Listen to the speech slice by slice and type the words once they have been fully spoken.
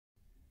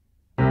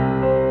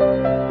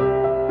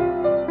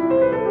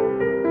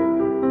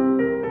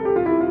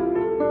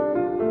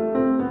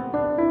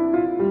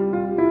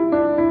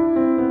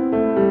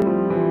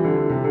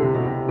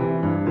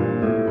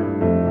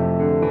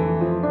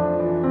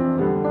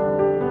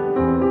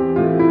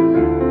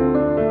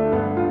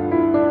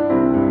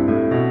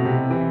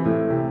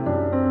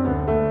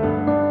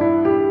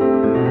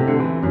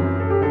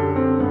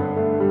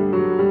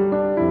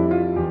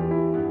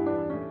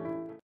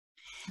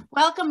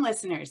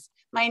listeners.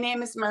 My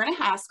name is Myrna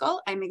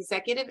Haskell. I'm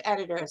executive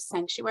editor of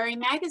Sanctuary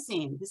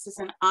Magazine. This is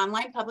an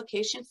online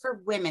publication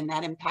for women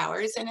that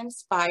empowers and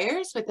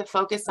inspires with a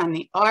focus on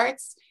the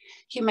arts,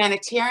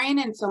 humanitarian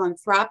and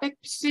philanthropic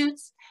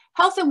pursuits,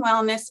 health and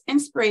wellness,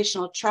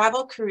 inspirational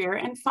travel, career,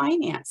 and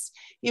finance.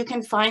 You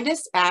can find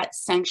us at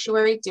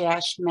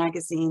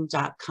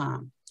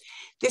sanctuary-magazine.com.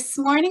 This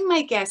morning,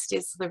 my guest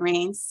is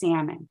Lorraine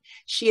Salmon.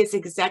 She is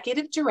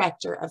executive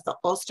director of the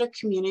Ulster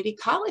Community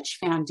College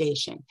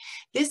Foundation.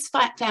 This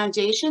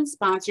foundation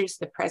sponsors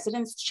the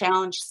President's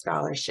Challenge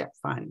Scholarship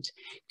Fund.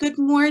 Good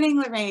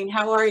morning, Lorraine.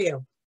 How are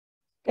you?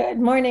 Good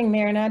morning,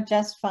 Myrna.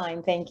 Just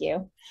fine, thank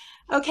you.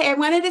 Okay, I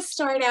wanted to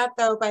start out,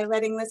 though, by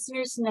letting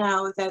listeners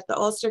know that the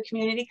Ulster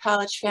Community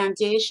College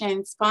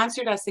Foundation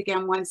sponsored us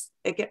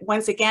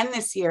once again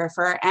this year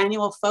for our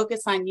annual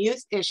Focus on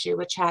Youth issue,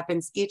 which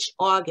happens each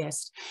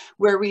August,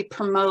 where we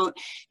promote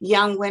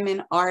young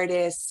women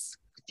artists,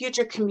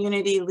 future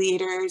community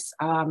leaders,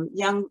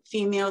 young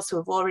females who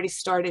have already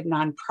started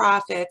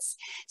nonprofits.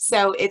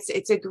 So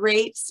it's a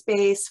great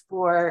space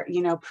for,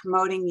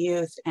 promoting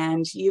youth,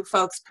 and you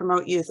folks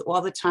promote youth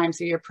all the time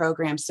through your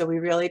program. So we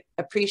really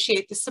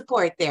appreciate the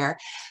support there.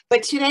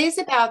 But today's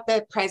about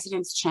the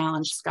President's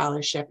Challenge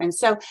Scholarship. And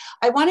so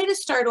I wanted to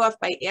start off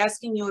by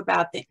asking you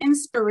about the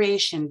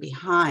inspiration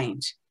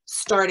behind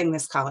starting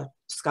this college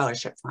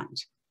scholarship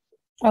fund.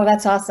 Oh,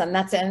 that's awesome.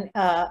 That's a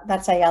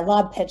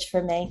lob pitch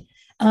for me.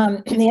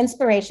 The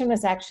inspiration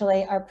was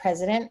actually our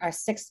president. Our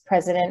sixth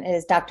president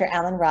is Dr.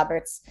 Alan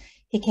Roberts.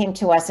 He came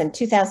to us in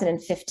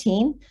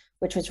 2015,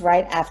 which was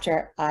right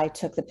after I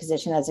took the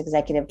position as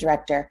executive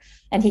director.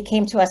 And he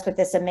came to us with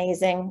this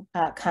amazing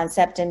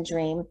concept and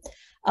dream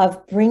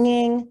of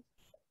bringing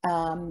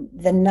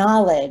the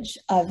knowledge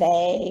of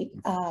a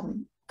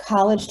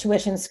college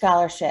tuition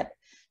scholarship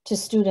to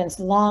students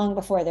long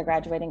before they're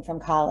graduating from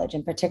college,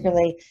 and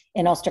particularly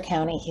in Ulster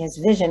County. His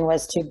vision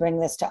was to bring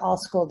this to all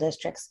school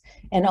districts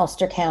in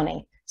Ulster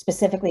County,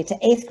 specifically to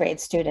 8th grade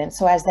students.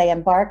 So as they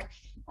embark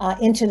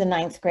into the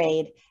 9th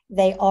grade,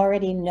 they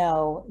already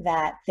know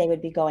that they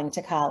would be going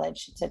to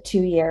college. It's a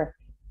 2-year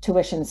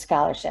tuition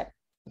scholarship.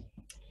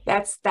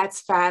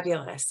 That's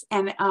fabulous.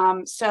 And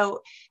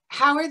so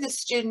how are the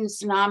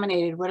students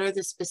nominated? What are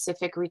the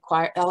specific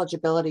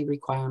eligibility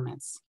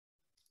requirements?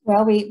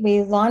 Well,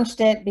 we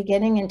launched it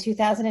beginning in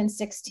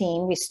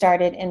 2016. We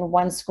started in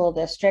one school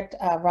district,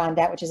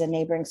 Rondat, which is a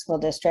neighboring school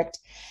district.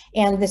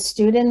 And the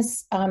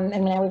students, and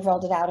now we've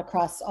rolled it out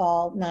across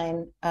all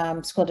 9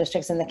 school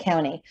districts in the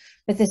county.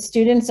 But the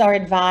students are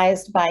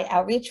advised by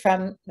outreach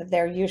from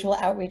their usual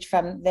outreach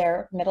from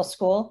their middle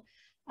school.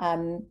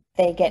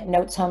 They get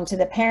notes home to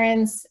the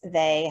parents.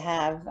 They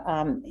have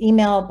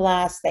email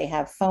blasts. They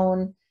have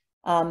phone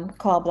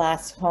call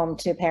blasts home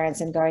to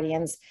parents and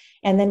guardians.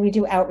 And then we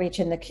do outreach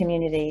in the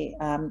community,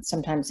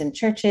 sometimes in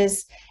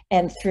churches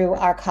and through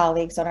our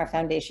colleagues on our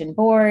foundation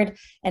board.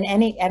 And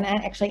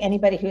actually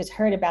anybody who's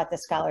heard about the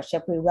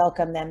scholarship, we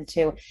welcome them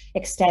to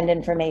extend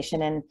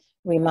information and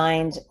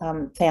remind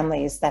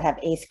families that have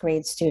 8th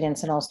grade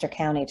students in Ulster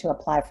County to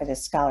apply for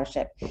this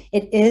scholarship.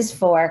 It is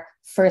for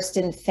first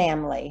in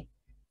family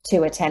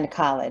to attend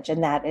college,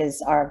 and that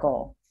is our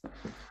goal.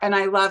 And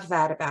I love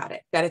that about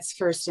it, that it's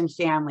first in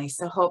family.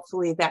 So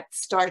hopefully that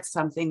starts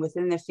something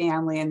within the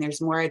family and there's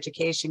more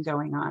education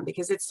going on,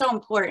 because it's so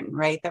important,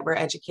 right, that we're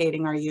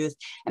educating our youth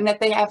and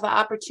that they have the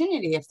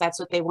opportunity if that's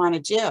what they want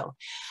to do.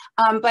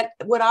 But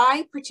what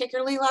I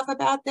particularly love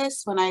about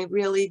this, when I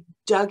really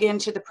dug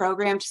into the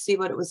program to see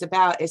what it was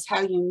about, is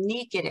how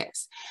unique it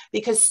is.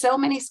 Because so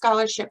many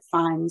scholarship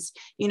funds,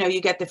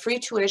 you get the free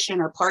tuition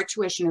or part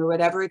tuition or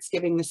whatever it's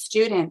giving the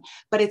student,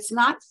 but it's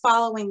not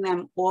following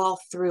them all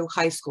through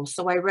high school.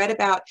 So I read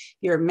about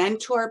your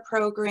mentor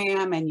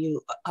program, and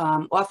you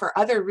offer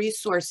other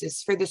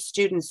resources for the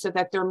students so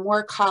that they're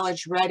more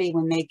college ready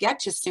when they get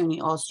to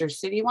SUNY Ulster.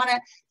 So do you want to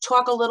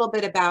talk a little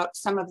bit about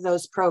some of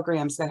those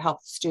programs that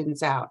help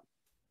students out?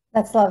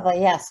 That's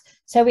lovely, yes.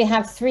 So we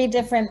have 3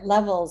 different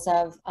levels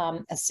of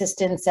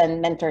assistance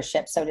and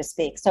mentorship, so to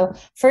speak. So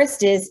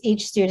first is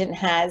each student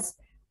has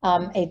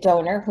a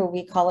donor who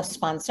we call a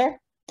sponsor.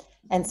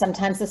 And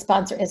sometimes the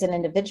sponsor is an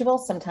individual,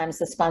 sometimes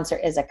the sponsor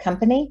is a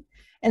company,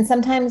 and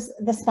sometimes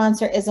the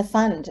sponsor is a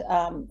fund.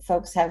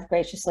 Folks have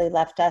graciously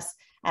left us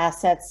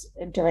assets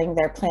during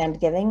their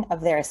planned giving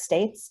of their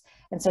estates.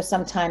 And so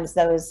sometimes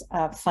those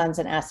funds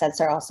and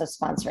assets are also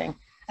sponsoring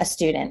a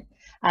student.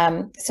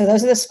 So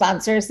those are the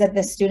sponsors. That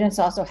the students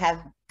also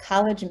have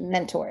college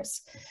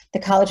mentors. The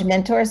college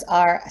mentors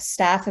are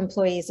staff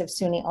employees of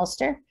SUNY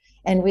Ulster,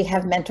 and we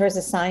have mentors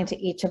assigned to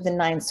each of the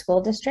 9 school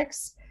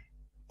districts.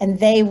 And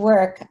they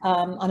work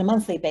on a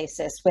monthly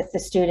basis with the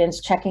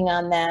students, checking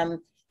on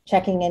them,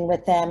 checking in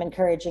with them,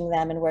 encouraging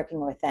them, and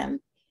working with them.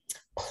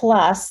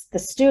 Plus, the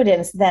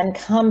students then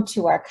come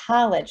to our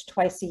college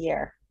twice a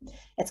year.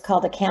 It's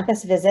called a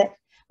campus visit.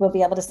 We'll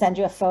be able to send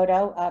you a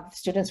photo of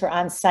students who were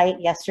on site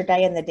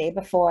yesterday and the day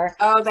before.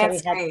 Oh,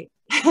 that's great.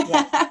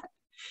 Yeah.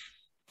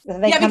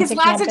 They Yeah, come because to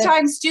lots of campus.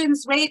 times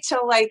students wait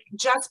till like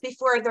just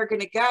before they're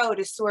going to go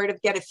to sort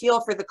of get a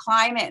feel for the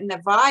climate and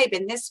the vibe.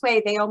 And this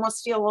way they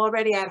almost feel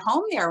already at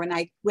home there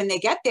when they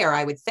get there,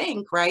 I would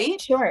think, right?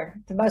 Sure.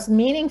 The most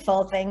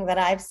meaningful thing that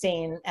I've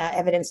seen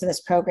evidence in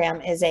this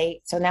program is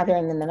so now they're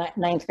in the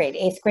ninth grade,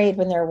 eighth grade,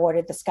 when they're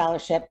awarded the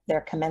scholarship,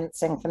 they're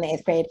commencing from the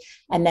eighth grade,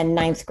 and then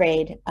ninth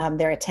grade,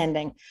 they're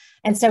attending.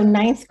 And so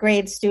ninth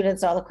grade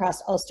students all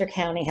across Ulster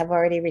County have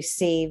already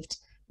received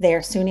their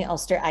SUNY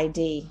Ulster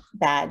ID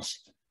badge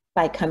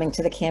by coming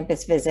to the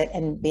campus visit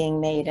and being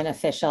made an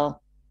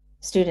official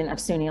student of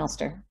SUNY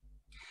Ulster.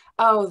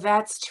 Oh,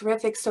 that's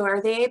terrific. So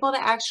are they able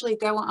to actually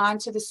go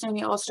onto the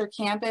SUNY Ulster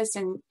campus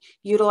and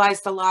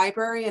utilize the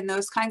library and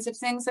those kinds of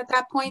things at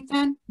that point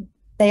then?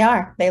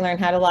 They learn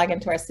how to log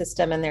into our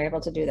system and they're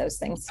able to do those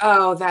things.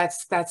 Oh,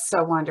 that's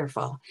so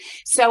wonderful.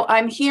 So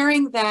I'm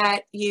hearing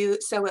that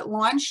so it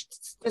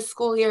launched the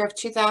school year of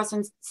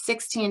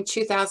 2016,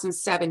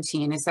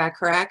 2017. Is that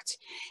correct?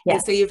 Yes.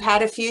 And so you've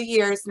had a few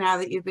years now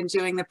that you've been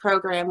doing the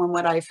program. And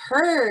what I've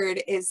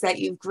heard is that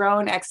you've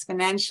grown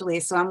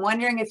exponentially. So I'm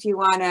wondering if you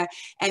want to,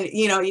 and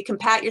you can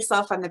pat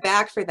yourself on the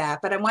back for that,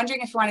 but I'm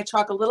wondering if you want to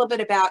talk a little bit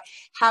about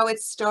how it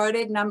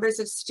started, numbers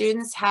of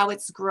students, how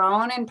it's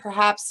grown, and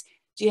perhaps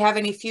do you have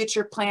any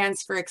future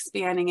plans for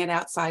expanding it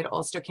outside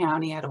Ulster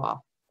County at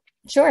all?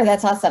 Sure,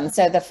 that's awesome.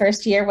 So the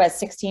first year was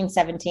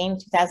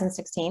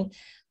 2016.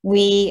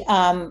 We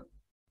had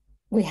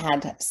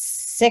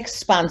 6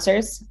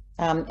 sponsors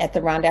at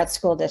the Rondout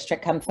School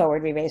District come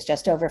forward. We raised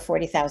just over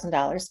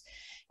 $40,000,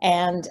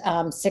 and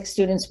 6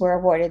 students were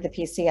awarded the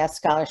PCS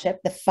scholarship.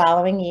 The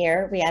following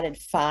year, we added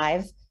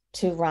 5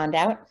 to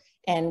Rondout.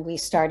 And we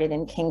started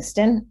in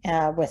Kingston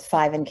with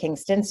 5 in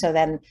Kingston. So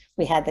then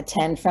we had the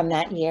 10 from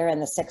that year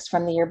and the 6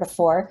 from the year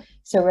before.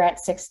 So we're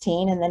at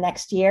 16. And the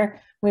next year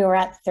we were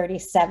at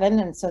 37.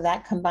 And so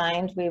that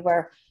combined, we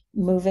were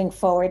moving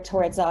forward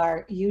towards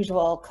our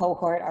usual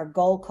cohort. Our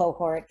goal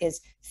cohort is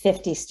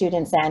 50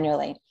 students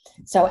annually.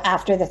 So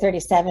after the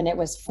 37, it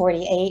was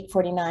 48,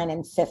 49,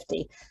 and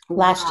 50.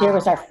 Last year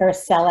was our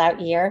first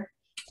sellout year.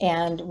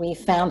 And we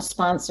found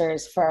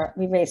sponsors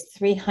we raised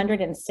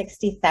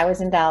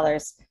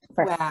 $360,000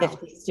 for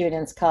 50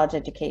 students' college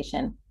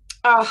education.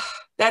 Oh,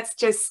 that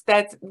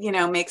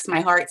makes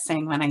my heart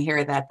sing when I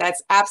hear that.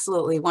 That's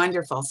absolutely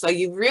wonderful. So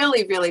you've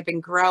really, really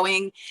been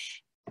growing.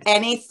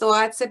 Any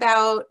thoughts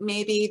about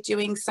maybe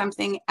doing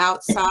something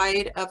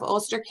outside of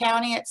Ulster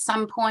County at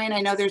some point? I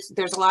know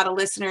there's a lot of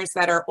listeners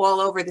that are all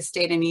over the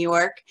state of New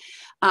York.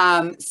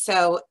 Is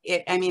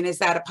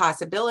that a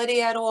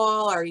possibility at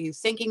all? Are you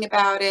thinking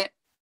about it?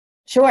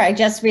 Sure. I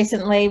just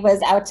recently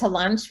was out to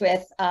lunch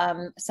with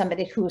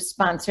somebody who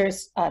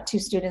sponsors 2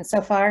 students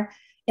so far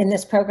in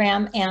this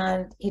program.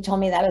 And he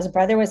told me that his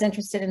brother was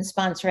interested in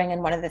sponsoring.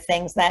 And one of the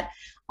things that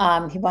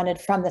he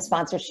wanted from the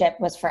sponsorship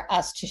was for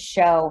us to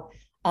show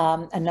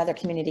another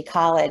community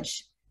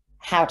college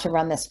how to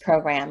run this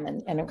program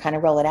and kind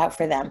of roll it out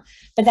for them.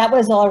 But that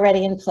was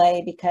already in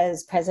play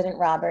because President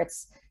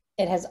Roberts,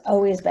 it has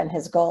always been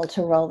his goal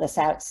to roll this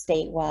out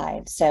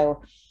statewide.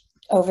 So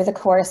over the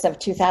course of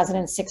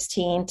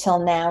 2016 till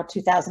now,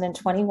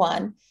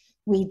 2021,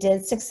 we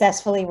did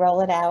successfully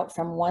roll it out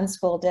from one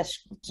school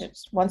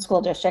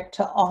district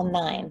to all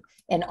 9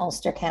 in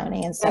Ulster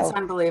County. And so that's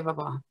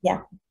unbelievable. Yeah.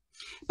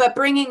 But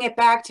bringing it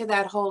back to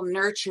that whole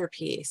nurture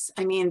piece,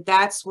 I mean,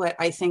 that's what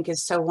I think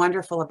is so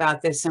wonderful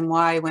about this, and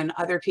why when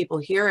other people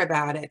hear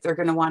about it, they're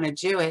going to want to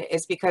do it,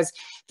 is because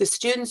the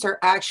students are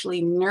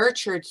actually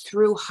nurtured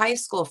through high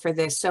school for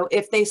this. So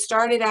if they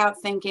started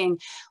out thinking,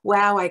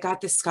 wow, I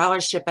got this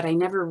scholarship, but I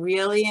never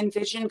really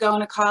envisioned going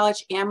to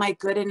college. Am I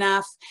good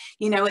enough?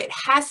 It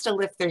has to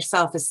lift their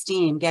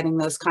self-esteem, getting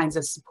those kinds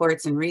of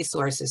supports and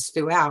resources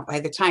throughout.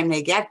 By the time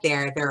they get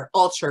there, they're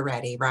ultra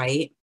ready,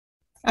 right?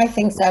 I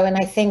think so. And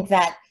I think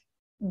that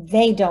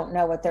they don't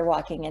know what they're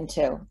walking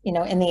into. In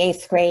the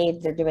 8th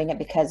grade, they're doing it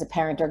because a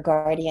parent or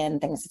guardian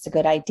thinks it's a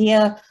good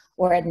idea,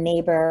 or a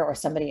neighbor or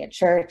somebody at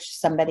church,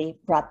 somebody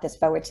brought this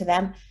forward to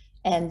them.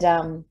 And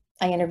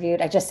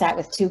I just sat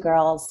with 2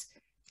 girls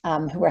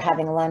who were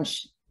having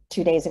lunch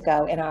 2 days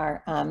ago in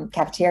our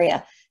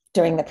cafeteria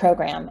during the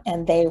program,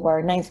 and they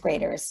were 9th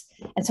graders.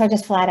 And so I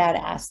just flat out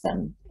asked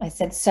them, I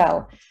said,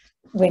 so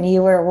when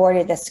you were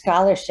awarded the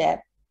scholarship,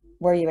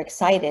 were you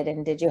excited,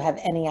 and did you have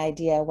any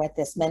idea what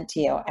this meant to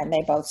you? And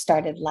they both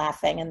started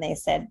laughing and they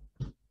said,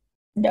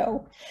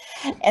 no.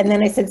 And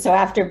then I said, so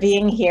after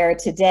being here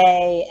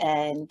today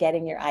and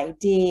getting your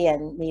ID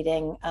and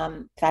meeting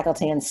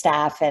faculty and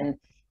staff and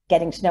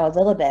getting to know a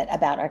little bit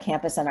about our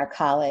campus and our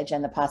college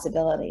and the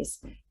possibilities,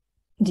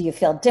 do you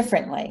feel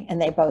differently?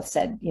 And they both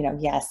said,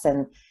 yes.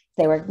 And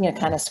they were,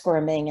 kind of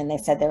squirming, and they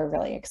said they were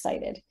really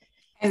excited.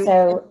 And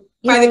so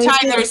by the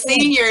time they're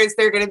seniors,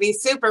 they're going to be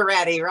super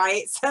ready,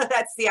 right? So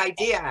that's the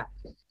idea.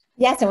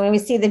 Yes, and when we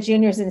see the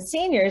juniors and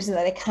seniors,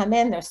 they come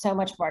in, they're so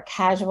much more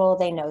casual.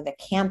 They know the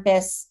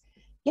campus.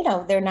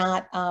 They're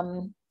not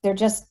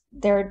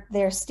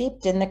they're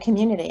steeped in the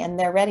community and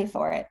they're ready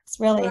for it. It's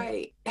really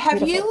right. Have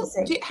beautiful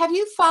to see. have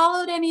you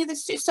followed any of the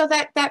students? So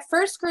that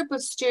first group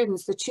of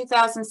students, the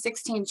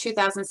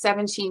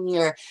 2016-2017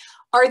 year,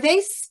 are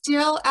they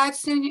still at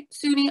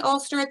SUNY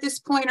Ulster at this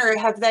point, or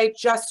have they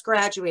just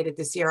graduated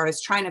this year? I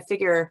was trying to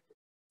figure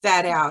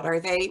that out. Are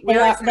they?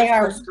 Where is the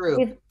first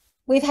group?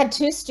 We've had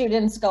 2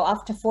 students go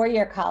off to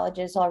 4-year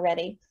colleges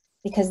already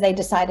because they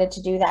decided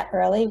to do that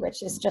early,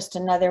 which is just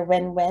another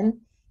win-win.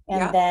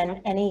 And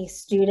then any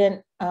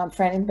student,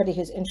 for anybody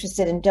who's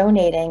interested in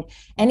donating,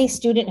 any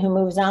student who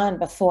moves on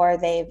before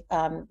they've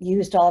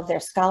used all of their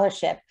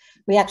scholarship,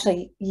 we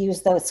actually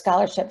use those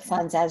scholarship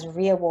funds as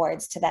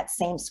reawards to that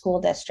same school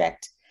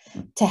district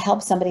to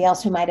help somebody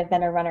else who might have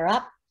been a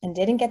runner-up and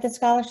didn't get the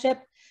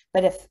scholarship.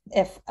 But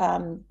if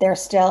they're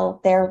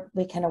still there,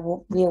 we can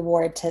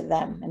reaward to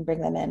them and bring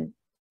them in.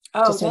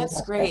 Oh,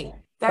 that's great.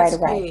 That's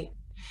great.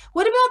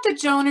 What about the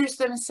donors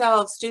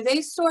themselves? Do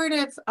they sort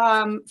of,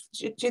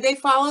 do they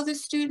follow the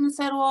students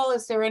at all?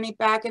 Is there any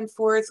back and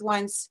forth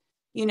once,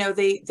 you know,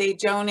 they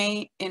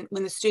donate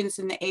when the student's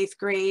in the 8th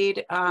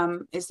grade?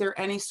 Is there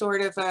any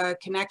sort of a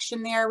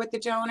connection there with the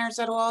donors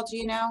at all? Do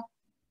you know?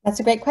 That's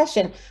a great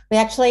question. We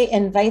actually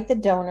invite the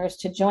donors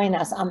to join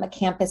us on the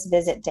campus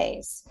visit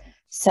days.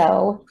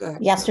 So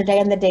yesterday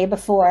and the day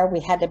before, we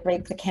had to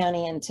break the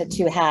county into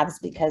 2 halves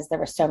because there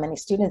were so many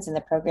students in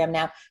the program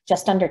now,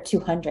 just under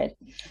 200.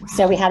 Wow.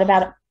 So we had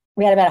about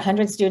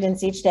 100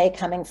 students each day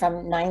coming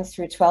from 9th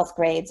through 12th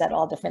grades at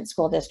all different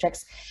school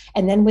districts.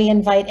 And then we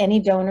invite any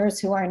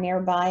donors who are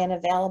nearby and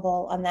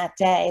available on that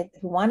day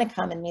who want to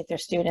come and meet their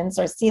students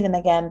or see them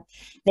again.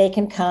 They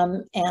can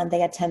come and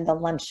they attend the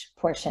lunch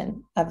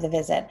portion of the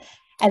visit.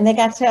 And they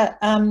got to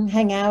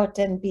hang out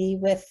and be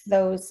with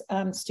those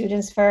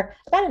students for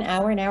about an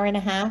hour and a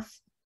half.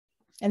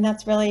 And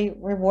that's really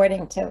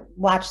rewarding to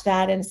watch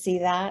that and see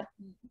that.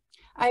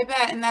 I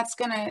bet, and that's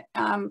going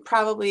to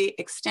probably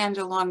extend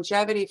a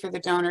longevity for the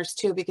donors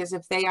too, because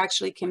if they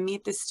actually can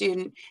meet the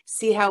student,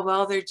 see how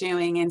well they're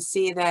doing, and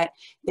see that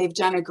they've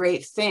done a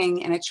great thing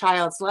in a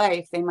child's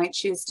life, they might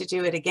choose to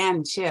do it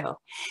again too.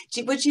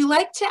 Would you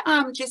like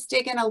to just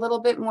dig in a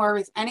little bit more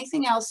with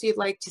anything else you'd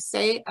like to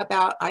say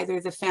about either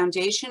the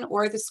foundation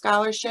or the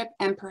scholarship?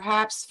 And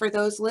perhaps for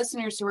those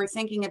listeners who are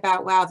thinking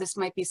about, wow, this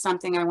might be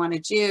something I want to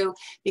do,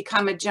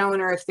 become a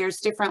donor, if there's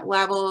different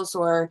levels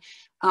or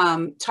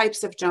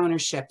types of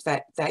donorship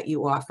that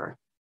you offer?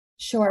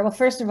 Sure. Well,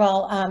 first of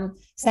all,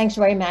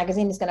 Sanctuary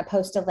Magazine is going to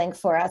post a link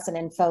for us, an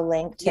info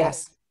link to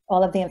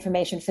all of the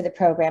information for the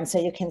program, so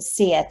you can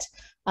see it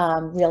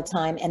real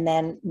time. And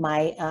then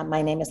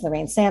my name is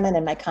Lorraine Salmon,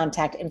 and my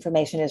contact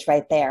information is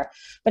right there.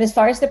 But as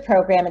far as the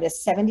program, it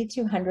is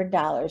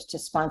 $7,200 to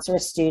sponsor a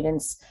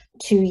student's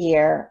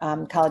 2-year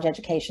college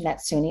education at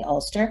SUNY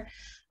Ulster.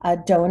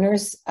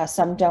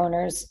 Some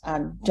donors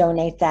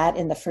donate that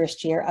in the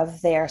first year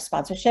of their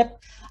sponsorship.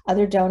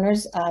 Other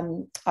donors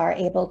are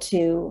able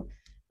to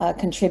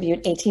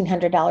contribute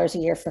 $1,800 a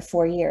year for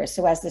 4 years.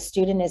 So as the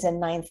student is in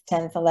 9th,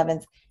 10th,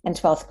 11th, and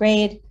 12th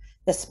grade,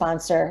 the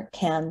sponsor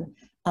can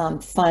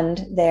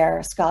fund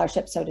their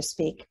scholarship, so to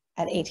speak,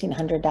 at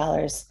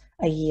 $1,800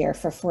 a year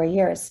for 4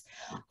 years.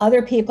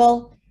 Other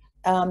people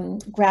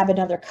grab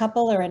another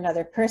couple or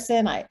another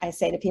person. I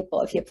say to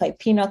people, if you play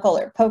pinochle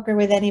or poker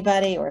with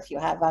anybody, or if you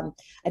have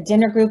a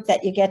dinner group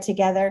that you get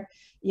together,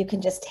 you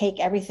can just take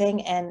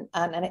everything and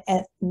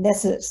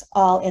this is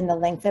all in the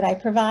link that I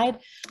provide,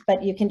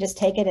 but you can just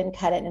take it and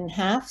cut it in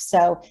half.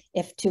 So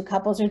if 2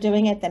 couples are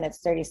doing it, then it's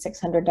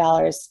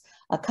 $3,600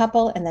 a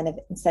couple. And then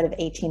instead of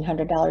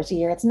 $1,800 a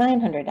year, it's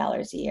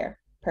 $900 a year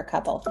per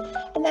couple.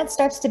 And that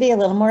starts to be a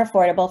little more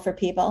affordable for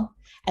people.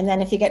 And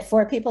then if you get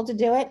 4 people to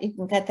do it, you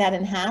can cut that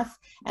in half.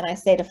 And I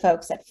say to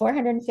folks, at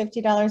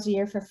 $450 a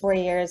year for 4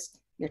 years,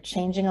 you're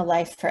changing a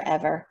life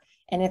forever.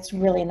 And it's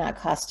really not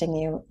costing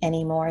you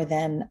any more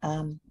than,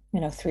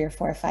 3 or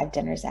 4 or 5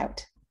 dinners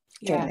out.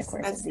 Yes,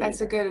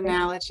 that's a good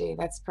analogy.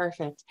 That's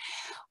perfect.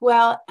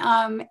 Well,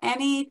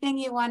 anything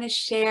you want to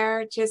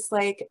share, just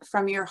like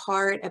from your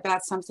heart,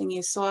 about something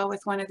you saw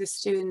with one of the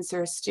students,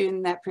 or a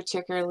student that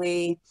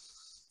particularly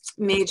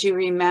made you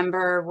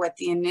remember what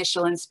the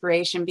initial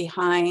inspiration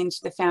behind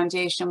the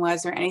foundation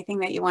was, or anything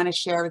that you want to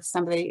share with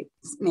somebody,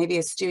 maybe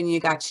a student you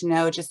got to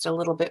know just a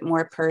little bit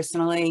more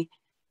personally,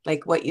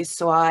 like what you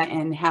saw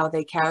and how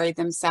they carried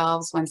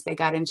themselves once they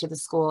got into the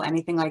school?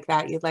 Anything like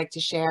that you'd like to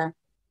share?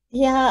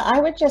 Yeah,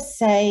 I would just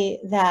say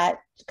that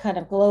kind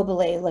of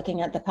globally,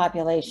 looking at the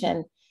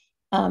population,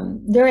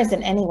 there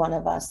isn't any one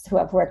of us who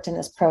have worked in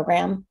this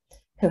program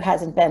who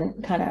hasn't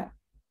been kind of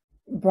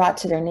brought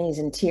to their knees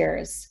in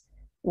tears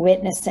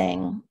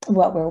witnessing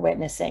what we're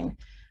witnessing.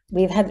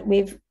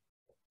 We've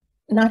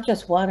not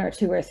just 1 or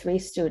 2 or 3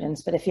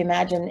 students, but if you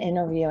imagine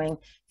interviewing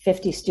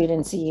 50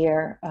 students a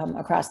year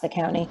across the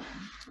county.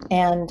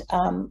 And,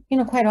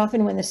 quite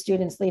often when the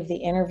students leave the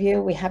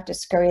interview, we have to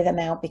scurry them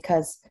out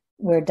because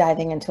we're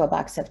diving into a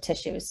box of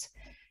tissues.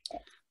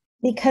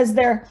 Because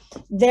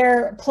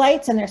their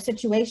plights and their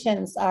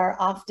situations are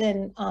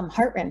often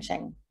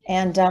heart-wrenching.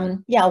 And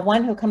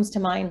one who comes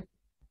to mind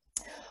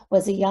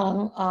was a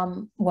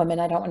young woman,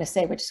 I don't want to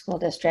say which school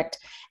district,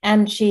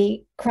 and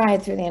she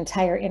cried through the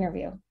entire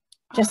interview,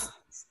 just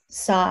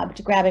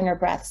sobbed, grabbing her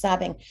breath,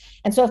 sobbing.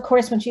 And so, of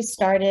course, when she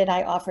started,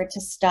 I offered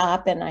to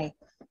stop, and I,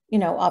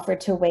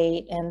 offered to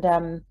wait. And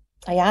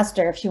I asked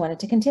her if she wanted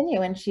to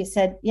continue, and she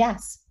said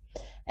yes.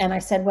 And I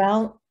said,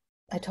 well,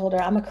 I told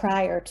her I'm a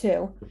crier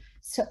too.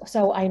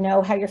 So I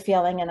know how you're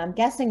feeling, and I'm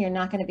guessing you're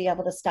not going to be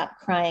able to stop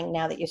crying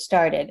now that you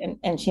started.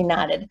 And she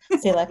nodded.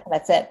 See, look,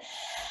 that's it.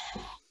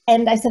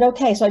 And I said,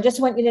 okay, so I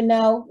just want you to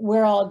know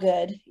we're all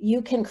good.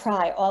 You can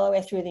cry all the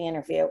way through the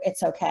interview.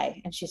 It's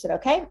okay. And she said,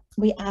 okay.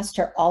 We asked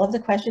her all of the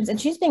questions, and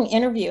she's being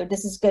interviewed.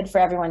 This is good for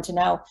everyone to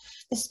know.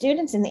 The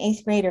students in the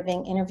 8th grade are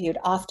being interviewed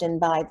often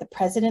by the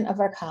president of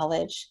our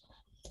college,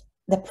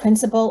 the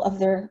principal of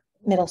their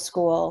middle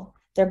school,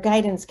 their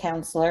guidance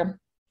counselor,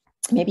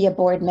 maybe a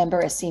board member,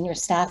 a senior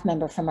staff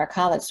member from our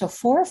college. So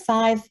 4 or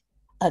 5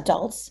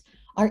 adults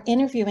are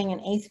interviewing an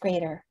 8th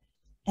grader,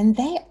 and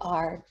they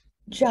are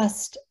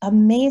just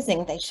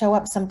amazing. They show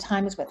up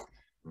sometimes with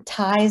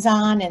ties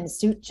on and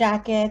suit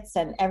jackets,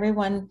 and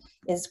everyone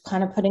is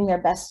kind of putting their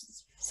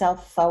best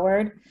self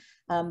forward,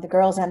 the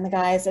girls and the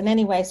guys. And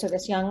anyway, so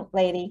this young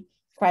lady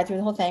cried through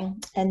the whole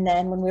thing. And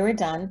then when we were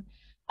done,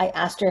 I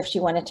asked her if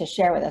she wanted to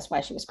share with us why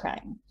she was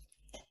crying.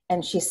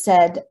 And she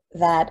said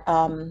that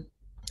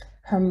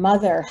her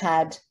mother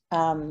had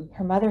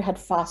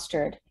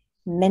fostered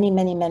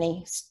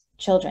many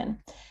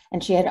children,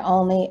 and she had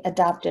only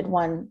adopted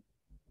one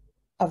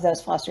of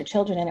those foster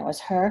children, and it was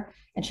her,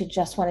 and she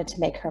just wanted to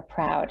make her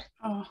proud.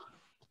 Oh.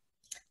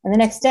 And the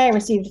next day I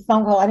received a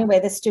phone call. Anyway,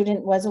 the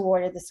student was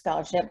awarded the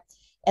scholarship,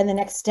 and the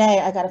next day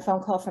I got a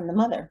phone call from the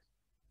mother,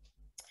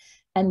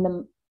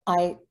 and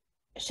I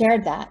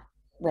shared that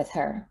with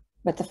her,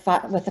 with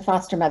the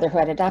foster mother who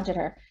had adopted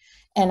her.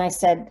 And I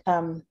said,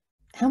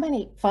 how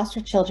many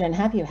foster children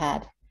have you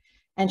had?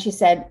 And she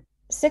said,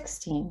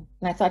 16.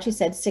 And I thought she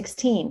said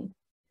 16.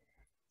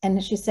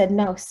 And she said,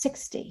 no,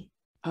 60.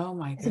 Oh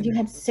my goodness. I said, you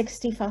had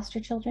 60 foster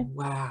children?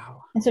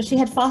 Wow. And so she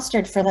had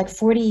fostered for like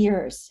 40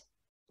 years.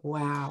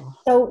 Wow.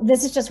 So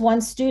this is just one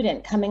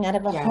student coming out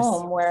of a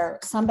home where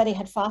somebody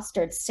had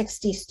fostered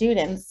 60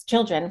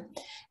 children,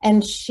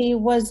 and she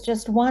was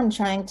just one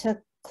trying to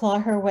claw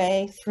her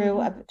way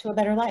through to a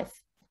better life.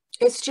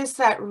 It's just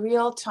that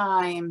real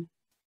time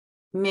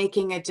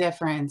making a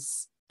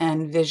difference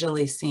and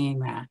visually seeing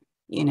that,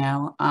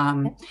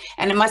 and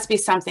it must be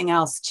something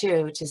else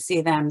too, to see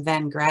them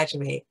then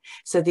graduate.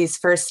 So these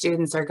first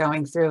students are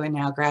going through and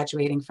now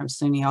graduating from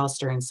SUNY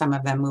Ulster, and some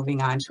of them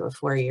moving on to a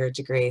 4-year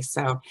degree.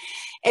 So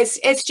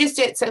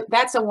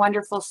that's a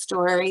wonderful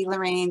story,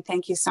 Lorraine.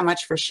 Thank you so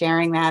much for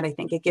sharing that. I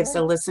think it gives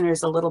the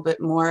listeners a little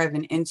bit more of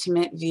an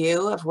intimate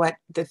view of what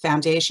the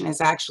foundation is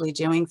actually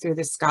doing through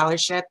this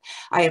scholarship.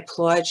 I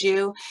applaud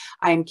you.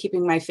 I'm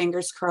keeping my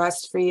fingers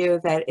crossed for you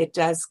that it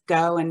does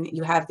go and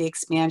you have the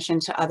expansion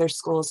to other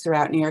schools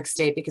throughout New York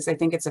State, because I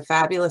think it's a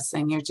fabulous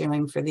thing you're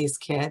doing for these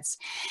kids.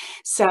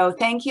 So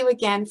thank you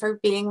again for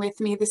being with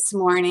me this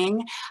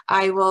morning.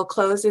 I will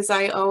close, as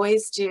I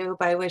always do,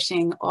 by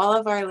wishing all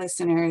of our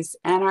listeners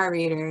and our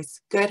readers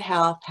good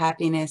health,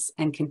 happiness,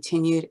 and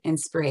continued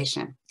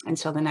inspiration.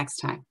 Until the next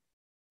time.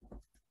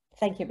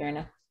 Thank you,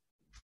 Myrna.